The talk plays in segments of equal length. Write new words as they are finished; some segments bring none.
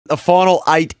The final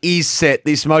 8 is set.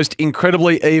 This most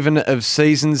incredibly even of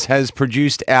seasons has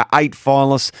produced our 8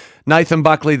 finalists. Nathan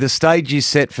Buckley, the stage is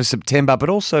set for September, but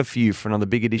also for you for another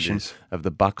big edition of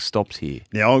The Buck Stops Here.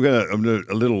 Now, I'm going to do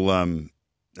a little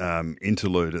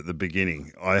interlude at the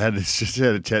beginning. I just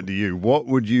had a chat to you. What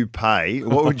would you pay?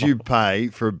 What would you pay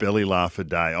for a belly laugh a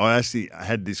day? I actually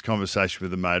had this conversation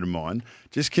with a mate of mine.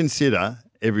 Just consider,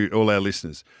 all our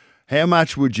listeners, how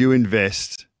much would you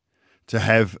invest to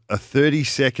have a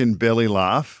 30-second belly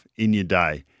laugh in your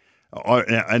day?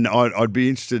 I'd be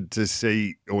interested to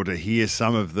see or to hear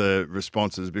some of the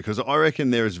responses, because I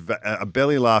reckon a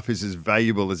belly laugh is as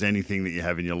valuable as anything that you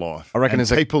have in your life. I reckon and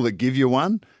people that give you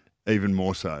one, even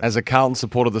more so. As a Carlton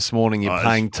supporter this morning, you're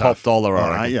paying top dollar,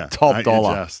 I reckon. Top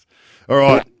dollar. All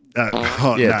right.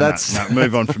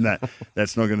 Move on from that.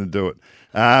 That's not going to do it.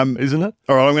 Isn't it?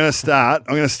 All right, I'm going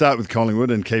to start with Collingwood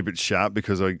and keep it sharp,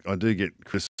 because I do get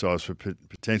criticised for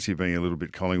potentially being a little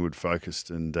bit Collingwood focused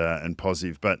and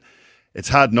positive, but it's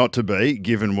hard not to be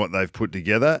given what they've put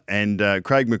together. And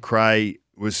Craig McRae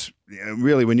was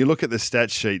really, when you look at the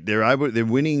stat sheet, they're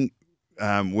winning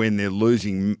when they're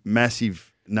losing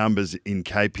massive numbers in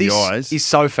KPIs. This is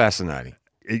so fascinating.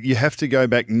 You have to go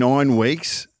back 9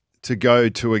 weeks to go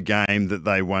to a game that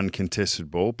they won contested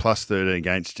ball, plus 13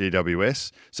 against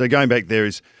GWS. So going back there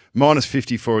is minus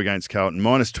 54 against Carlton,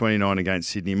 minus 29 against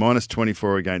Sydney, minus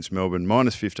 24 against Melbourne,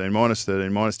 minus 15, minus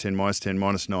 13, minus 10, minus 10,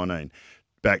 minus 19.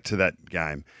 Back to that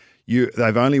game.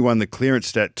 They've only won the clearance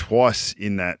stat twice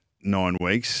in that 9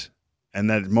 weeks,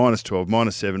 and that is minus 12,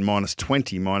 minus 7, minus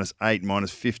 20, minus 8,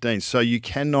 minus 15. So you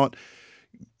cannot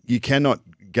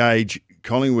gauge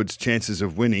Collingwood's chances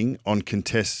of winning on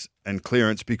contests and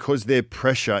clearance, because their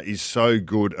pressure is so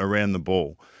good around the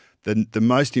ball. The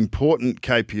most important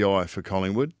KPI for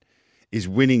Collingwood is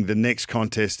winning the next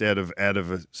contest out of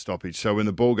a stoppage. So when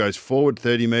the ball goes forward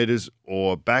 30 metres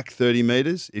or back 30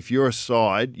 metres, if you're a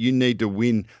side, you need to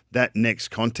win that next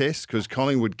contest, because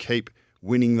Collingwood keep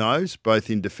winning those,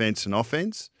 both in defence and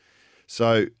offence.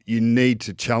 So you need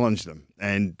to challenge them.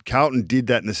 And Carlton did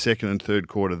that in the second and third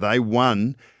quarter. They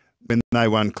won. When they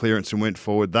won clearance and went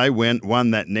forward, they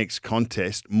won that next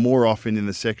contest more often in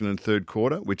the second and third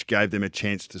quarter, which gave them a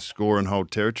chance to score and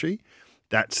hold territory.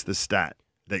 That's the stat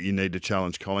that you need to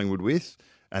challenge Collingwood with,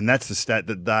 and that's the stat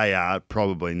that they are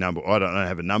probably I don't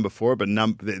have a number for it, but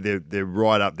they're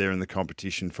right up there in the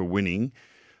competition for winning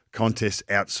contests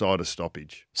outside of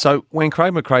stoppage. So when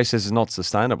Craig McRae says it's not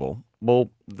sustainable,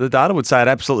 well, the data would say it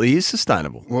absolutely is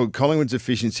sustainable. Well, Collingwood's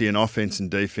efficiency in offence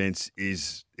and defence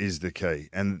is the key,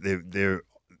 and they're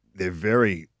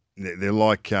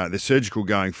surgical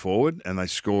going forward, and they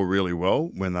score really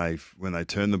well when they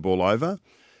turn the ball over,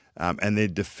 and their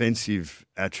defensive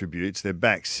attributes, their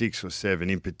back 6 or 7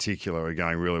 in particular, are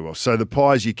going really well. So the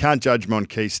Pies, you can't judge them on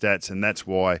key stats, and that's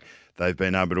why they've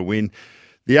been able to win.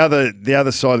 The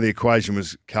other side of the equation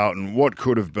was Carlton. What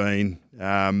could have been?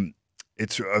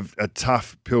 It's a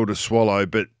tough pill to swallow,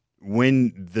 but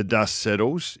when the dust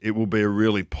settles, it will be a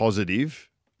really positive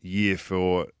year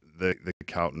for the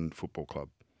Carlton Football Club.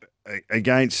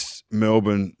 Against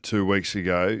Melbourne 2 weeks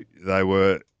ago, they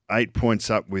were 8 points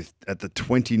up at the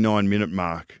 29-minute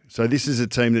mark. So this is a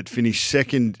team that finished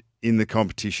second in the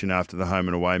competition after the home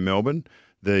and away Melbourne,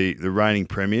 the reigning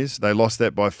premiers. They lost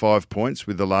that by 5 points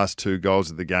with the last 2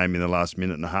 goals of the game in the last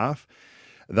minute and a half.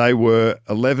 They were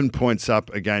 11 points up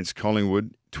against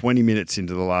Collingwood 20 minutes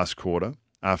into the last quarter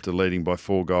after leading by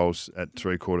 4 goals at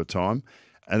three-quarter time,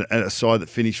 and a side that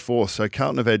finished 4th. So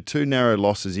Carlton have had 2 narrow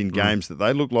losses in games that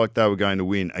they looked like they were going to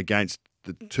win against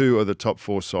the 2 of the top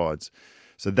 4 sides.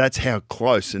 So that's how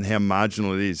close and how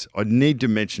marginal it is. I need to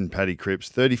mention Paddy Cripps,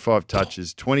 35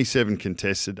 touches, 27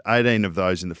 contested, 18 of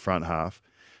those in the front half,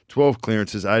 12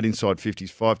 clearances, 8 inside 50s,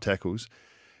 5 tackles.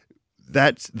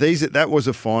 That was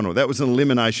a final. That was an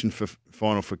elimination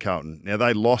final for Carlton. Now,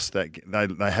 they lost that.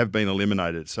 They have been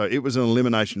eliminated. So it was an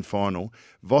elimination final.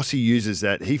 Vossi uses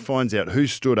that. He finds out who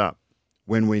stood up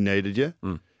when we needed you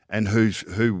and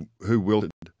who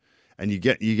wilted. And you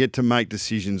get to make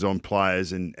decisions on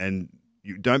players, and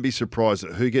you don't be surprised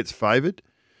at who gets favoured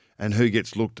and who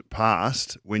gets looked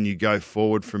past when you go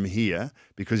forward from here,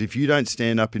 because if you don't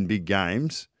stand up in big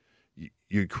games,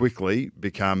 you quickly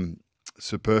become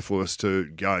superfluous to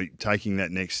go taking that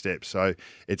next step. So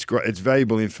it's great. It's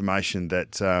valuable information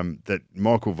that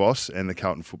Michael Voss and the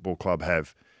Carlton Football Club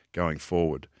have going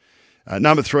forward.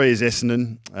 Number 3 is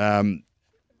Essendon,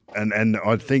 and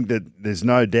I think that there's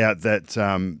no doubt that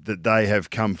that they have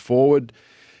come forward.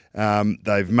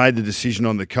 They've made the decision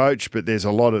on the coach, but there's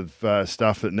a lot of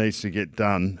stuff that needs to get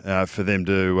done for them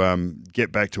to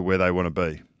get back to where they want to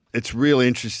be. It's really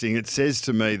interesting. It says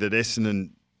to me that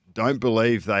Essendon don't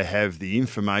believe they have the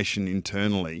information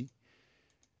internally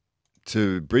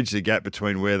to bridge the gap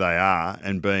between where they are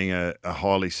and being a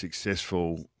highly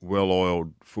successful,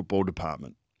 well-oiled football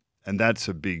department. And that's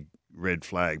a big red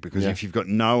flag, because if you've got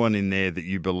no one in there that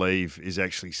you believe is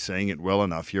actually seeing it well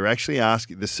enough, you're actually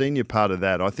asking the senior part of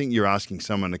that. I think you're asking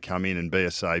someone to come in and be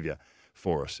a saviour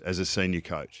for us as a senior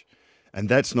coach. And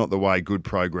that's not the way good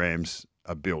programs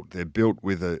are built. They're built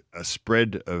with a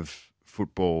spread of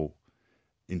football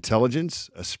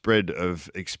intelligence, a spread of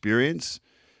experience.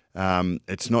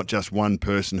 It's not just one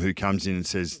person who comes in and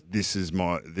says, this is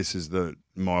my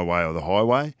way or the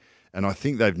highway. And I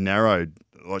think they've narrowed,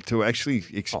 like, to actually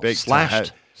expect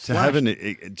to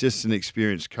have just an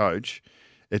experienced coach.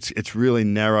 It's really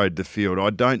narrowed the field. I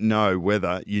don't know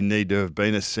whether you need to have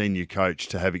been a senior coach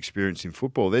to have experience in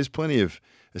football. There's plenty of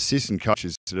assistant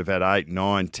coaches that have had 8,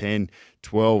 9, 10,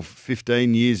 12,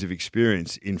 15 years of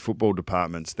experience in football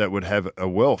departments that would have a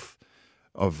wealth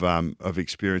of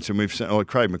experience. And we've seen,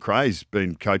 Craig McRae's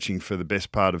been coaching for the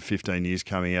best part of 15 years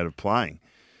coming out of playing.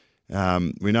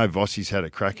 We know Vossi's had a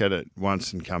crack at it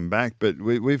once and come back, but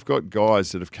we've got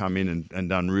guys that have come in and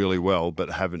done really well, but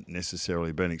haven't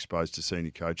necessarily been exposed to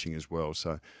senior coaching as well.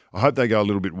 So I hope they go a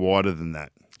little bit wider than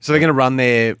that. So they're going to run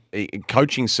their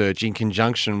coaching search in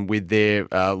conjunction with their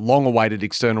long-awaited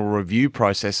external review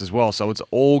process as well. So it's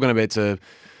all going to be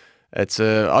it's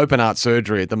a open heart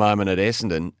surgery at the moment at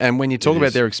Essendon. And when you talk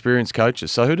about their experienced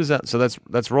coaches, so who does that? So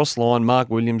that's Ross Lyon,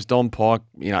 Mark Williams, Don Pike,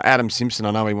 Adam Simpson.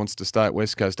 I know he wants to stay at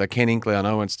West Coast. Ken Inkley, I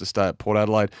know he wants to stay at Port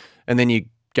Adelaide. And then you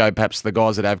go perhaps the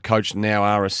guys that have coached now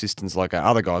are assistants, like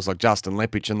other guys like Justin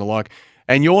Lepich and the like.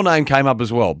 And your name came up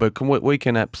as well, but we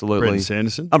can absolutely. Brenton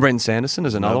Sanderson. Brenton Sanderson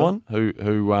is another one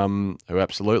who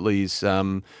absolutely is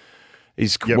well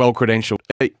credentialed.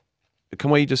 Can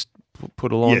we just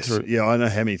put a line through it? Yeah, I know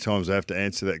how many times I have to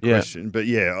answer that question, but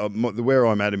where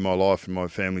I'm at in my life and my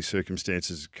family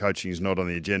circumstances, coaching is not on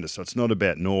the agenda. So it's not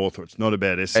about North or it's not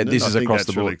about Essendon. This is across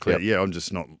the board. Really clear. Yeah, I'm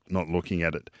just not looking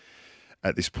at it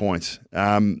at this point.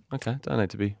 Okay, don't need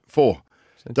to be 4.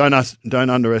 Don't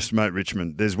underestimate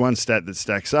Richmond. There's one stat that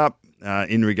stacks up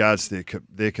in regards to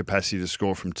their capacity to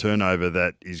score from turnover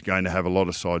that is going to have a lot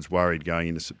of sides worried going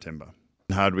into September.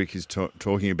 Hardwick is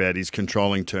talking about is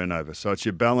controlling turnover. So it's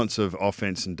your balance of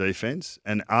offence and defence.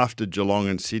 And after Geelong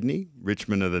and Sydney,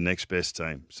 Richmond are the next best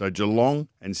team. So Geelong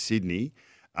and Sydney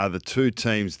are the two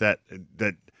teams that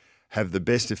have the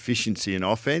best efficiency in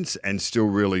offence and still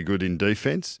really good in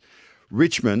defence.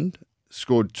 Richmond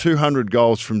scored 200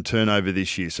 goals from turnover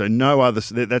this year. So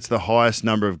that's the highest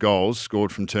number of goals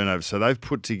scored from turnover. So they've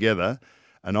put together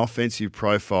an offensive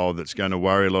profile that's going to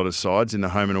worry a lot of sides in the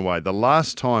home and away. The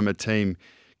last time a team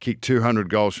kicked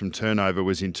 200 goals from turnover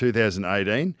was in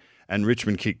 2018, and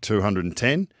Richmond kicked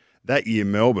 210. That year,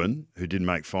 Melbourne, who didn't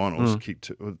make finals,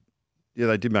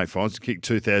 they did make finals, kicked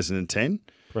 2010.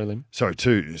 Prelim.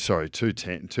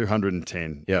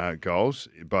 210 goals,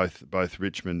 both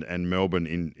Richmond and Melbourne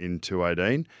in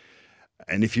 2018.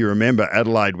 And if you remember,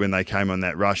 Adelaide, when they came on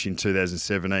that rush in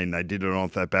 2017, they did it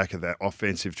off the back of that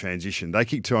offensive transition. They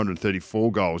kicked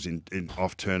 234 goals in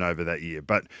off turnover that year.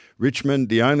 But Richmond,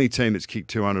 the only team that's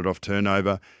kicked 200 off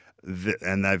turnover,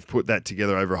 and they've put that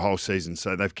together over a whole season.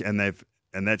 So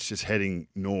that's just heading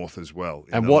north as well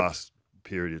in the last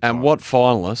period of time. And what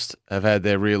finalists have had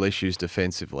their real issues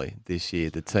defensively this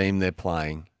year? The team they're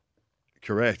playing,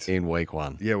 correct, in week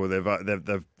 1. Yeah, well, they've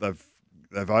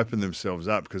opened themselves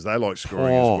up because they like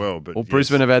scoring as well. But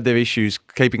Brisbane have had their issues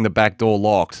keeping the back door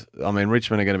locked. I mean,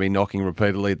 Richmond are going to be knocking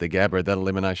repeatedly at the Gabba at that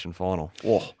elimination final.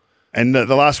 Oh. And the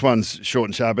last one's short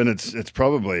and sharp, and it's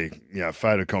probably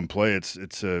fait accompli.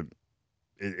 It's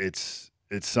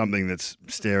something that's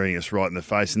staring us right in the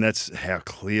face, and that's how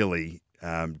clearly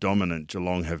dominant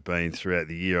Geelong have been throughout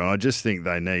the year. And I just think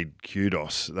they need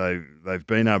kudos. They've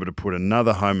been able to put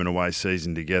another home and away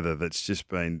season together that's just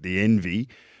been the envy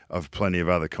of plenty of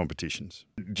other competitions.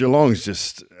 Geelong's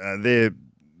just their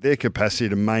capacity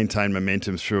to maintain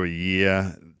momentum through a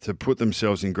year, to put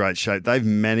themselves in great shape. They've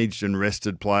managed and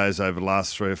rested players over the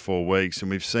last 3 or 4 weeks,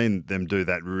 and we've seen them do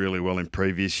that really well in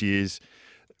previous years.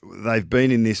 They've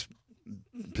been in this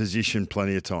position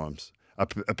plenty of times.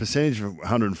 A percentage of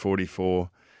 144,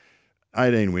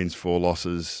 18 wins, 4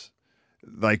 losses.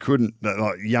 They couldn't,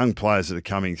 like young players that are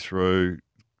coming through.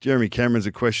 Jeremy Cameron's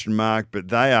a question mark, but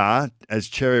they are as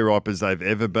cherry ripe as they've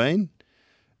ever been.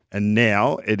 And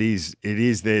now it is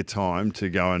their time to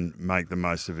go and make the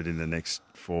most of it in the next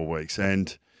 4 weeks.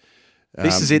 And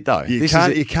this is it, though. You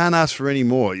can't ask for any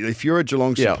more. If you're a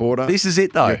Geelong supporter, this is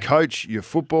it, though. Your coach, your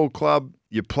football club,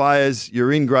 your players,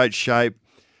 you're in great shape.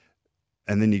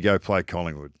 and then you go play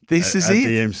Collingwood. This is at it.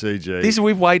 The MCG.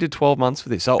 We've waited 12 months for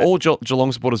this. So all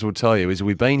Geelong supporters will tell you is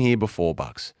we've been here before,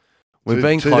 Bucks. We've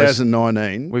been close.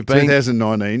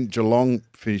 2019, Geelong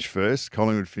finished first,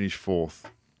 Collingwood finished fourth.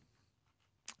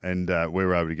 And we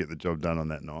were able to get the job done on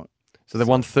that night. So they've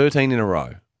won 13 in a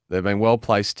row. They've been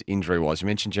well-placed injury-wise. You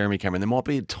mentioned Jeremy Cameron. There might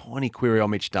be a tiny query on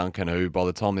Mitch Duncan, who by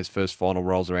the time this first final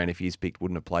rolls around, if he's picked,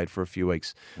 wouldn't have played for a few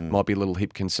weeks. Might be a little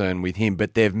hip concern with him.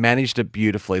 But they've managed it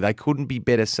beautifully. They couldn't be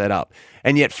better set up.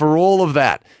 And yet for all of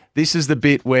that, this is the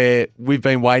bit where we've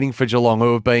been waiting for Geelong,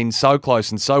 who have been so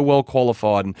close and so well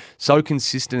qualified and so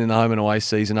consistent in the home and away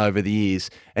season over the years.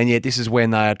 And yet this is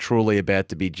when they are truly about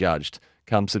to be judged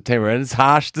come September. And it's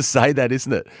harsh to say that,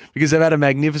 isn't it? Because they've had a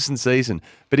magnificent season.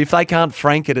 But if they can't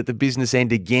frank it at the business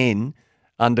end again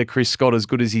under Chris Scott, as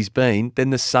good as he's been,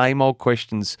 then the same old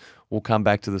questions will come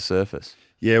back to the surface.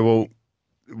 Yeah, well,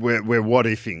 we're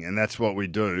what-ifing, and that's what we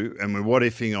do. And we're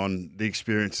what-ifing on the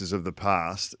experiences of the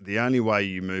past. The only way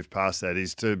you move past that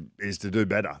is to do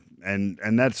better.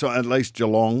 And that's at least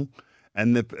Geelong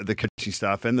and the coaching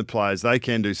staff and the players, they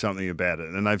can do something about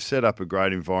it. And they've set up a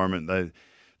great environment.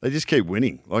 They just keep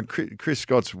winning. Like Chris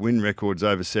Scott's win record's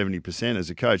over 70% as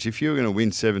a coach. If you're going to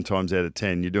win 7 times out of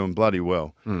 10, you're doing bloody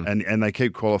well. And they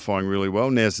keep qualifying really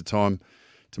well. Now's the time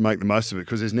to make the most of it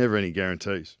because there's never any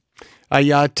guarantees.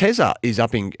 Tezza is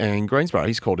up in Greensboro.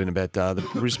 He's called in about the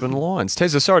Brisbane Lions.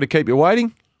 Tezza, sorry to keep you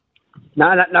waiting.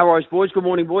 No worries, boys. Good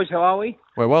morning, boys. How are we?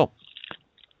 We're well.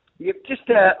 Yep,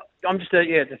 I'm just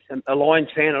a Lions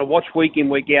fan, and I watch week in,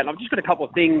 week out. And I've just got a couple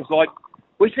of things like,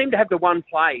 we seem to have the one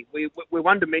play. We're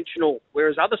one-dimensional,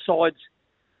 whereas other sides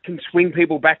can swing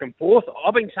people back and forth.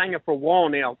 I've been saying it for a while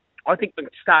now. I think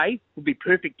McStay would be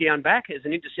perfect down back as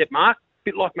an intercept mark, a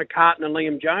bit like McCartan and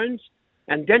Liam Jones.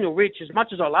 And Daniel Rich, as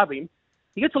much as I love him,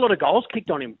 he gets a lot of goals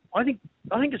kicked on him. I think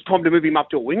it's time to move him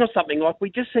up to a wing or something. Like, we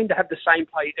just seem to have the same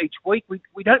play each week.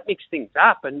 We don't mix things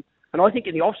up. And I think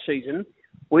in the off-season,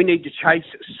 we need to chase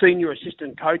senior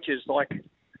assistant coaches like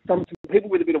some people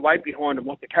with a bit of weight behind them,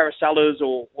 like the Carousellas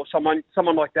or someone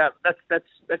like that.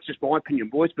 That's just my opinion,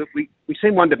 boys. But we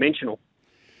seem one-dimensional.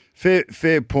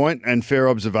 Fair point and fair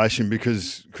observation,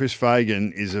 because Chris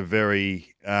Fagan is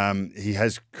he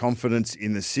has confidence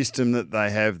in the system that they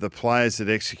have, the players that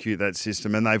execute that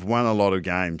system, and they've won a lot of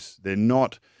games. They're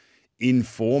not in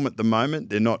form at the moment.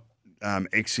 They're not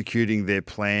executing their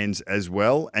plans as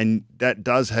well, and that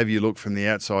does have you look from the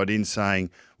outside in saying,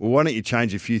 well, why don't you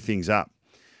change a few things up?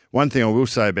 One thing I will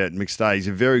say about McStay, he's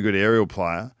a very good aerial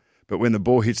player, but when the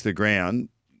ball hits the ground,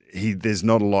 there's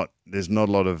not a lot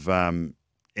of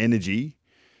energy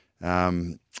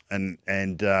and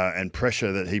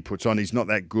pressure that he puts on. He's not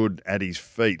that good at his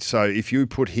feet. So if you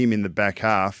put him in the back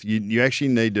half, you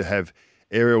actually need to have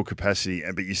aerial capacity,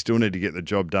 but you still need to get the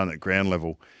job done at ground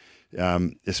level,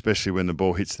 especially when the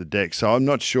ball hits the deck. So I'm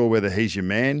not sure whether he's your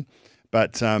man,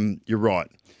 but you're right.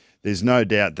 There's no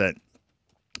doubt that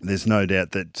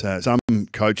some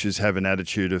coaches have an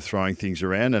attitude of throwing things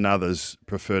around, and others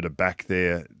prefer to back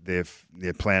their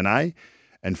plan A.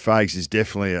 And Fags is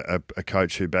definitely a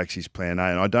coach who backs his plan A.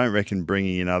 And I don't reckon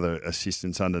bringing in other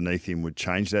assistants underneath him would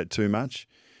change that too much.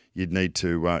 You'd need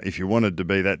to, if you wanted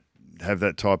to have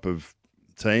that type of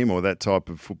team or that type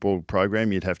of football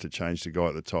program, you'd have to change the guy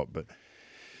at the top. But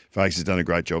Fags has done a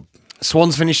great job.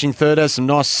 Swans finishing third has some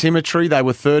nice symmetry. They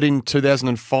were third in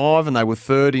 2005 and they were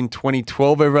third in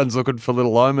 2012. Everyone's looking for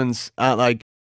little omens, aren't they,